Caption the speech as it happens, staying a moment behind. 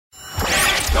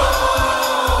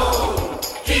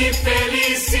Que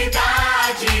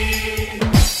felicidade!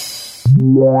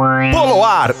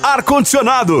 Poloar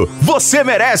ar-condicionado, você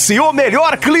merece o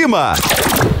melhor clima.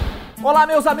 Olá,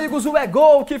 meus amigos, o É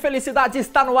Gol, que felicidade,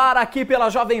 está no ar aqui pela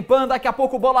Jovem Pan. Daqui a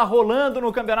pouco bola rolando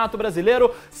no Campeonato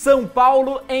Brasileiro. São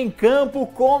Paulo em campo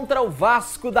contra o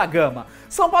Vasco da Gama.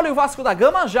 São Paulo e o Vasco da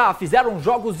Gama já fizeram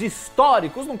jogos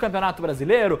históricos no Campeonato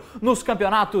Brasileiro, nos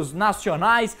campeonatos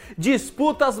nacionais,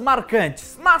 disputas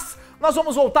marcantes. Mas nós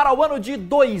vamos voltar ao ano de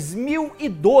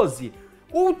 2012.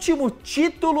 Último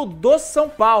título do São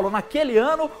Paulo. Naquele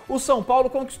ano, o São Paulo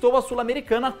conquistou a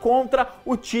Sul-Americana contra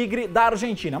o Tigre da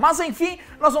Argentina. Mas enfim,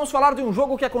 nós vamos falar de um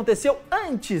jogo que aconteceu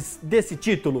antes desse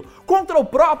título, contra o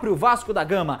próprio Vasco da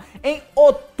Gama, em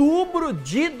outubro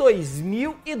de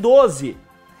 2012.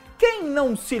 Quem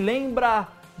não se lembra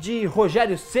de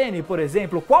Rogério Ceni, por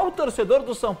exemplo? Qual torcedor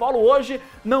do São Paulo hoje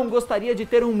não gostaria de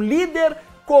ter um líder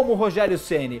como Rogério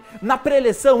Ceni? Na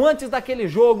pré-eleição, antes daquele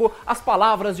jogo, as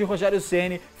palavras de Rogério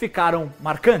Ceni ficaram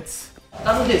marcantes.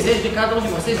 Tá no desejo de cada um de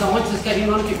vocês aonde vocês querem ir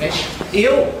no ano que vem.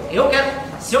 Eu quero,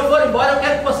 se eu for embora, eu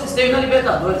quero que vocês estejam na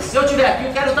Libertadores. Se eu estiver aqui,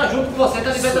 eu quero estar junto com você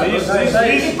na Libertadores.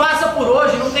 Isso. E passa por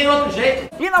hoje, não tem outro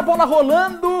jeito. E na bola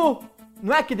rolando,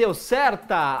 não é que deu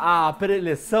certa a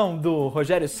pré-eleição do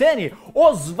Rogério Ceni?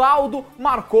 Osvaldo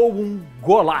marcou um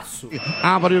golaço.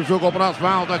 Abre o jogo para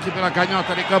Osvaldo aqui pela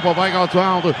canhota de campo. Vai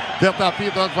Osvaldo, tenta a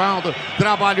fita, Osvaldo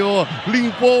trabalhou,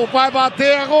 limpou, vai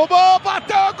bater, roubou,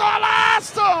 bateu,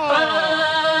 golaço!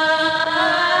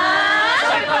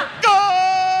 Gol!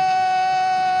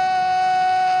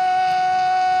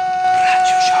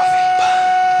 Rádio Jovem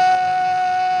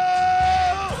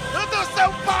Pan do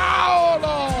São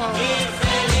Paulo!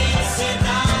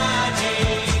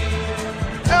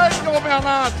 Em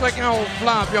homenagem ao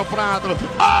Flávio Prado,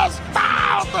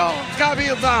 Osvaldo,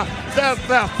 camisa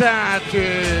 17.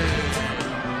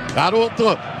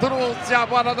 Garoto trouxe a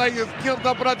bola da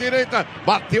esquerda para a direita,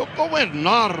 bateu com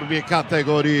enorme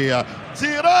categoria,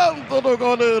 tirando do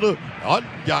goleiro. Olha,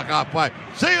 rapaz,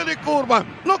 cheio de curva,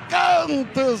 no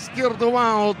canto esquerdo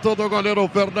alto do goleiro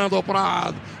Fernando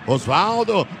Prado.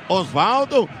 Osvaldo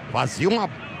fazia uma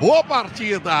boa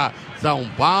partida. São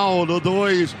Paulo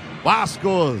 2,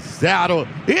 Vasco 0.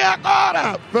 E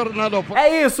agora, Fernando?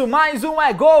 É isso, mais um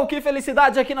É Gol. Que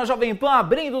felicidade aqui na Jovem Pan,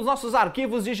 abrindo os nossos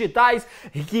arquivos digitais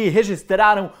que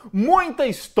registraram muita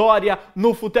história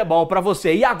no futebol pra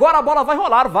você. E agora a bola vai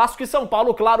rolar. Vasco e São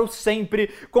Paulo, claro, sempre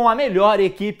com a melhor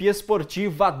equipe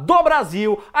esportiva do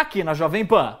Brasil aqui na Jovem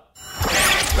Pan.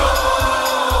 É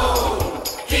gol!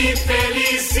 Que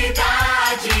felicidade!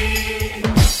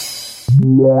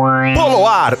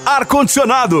 Poloar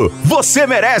ar-condicionado, você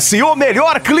merece o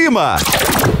melhor clima.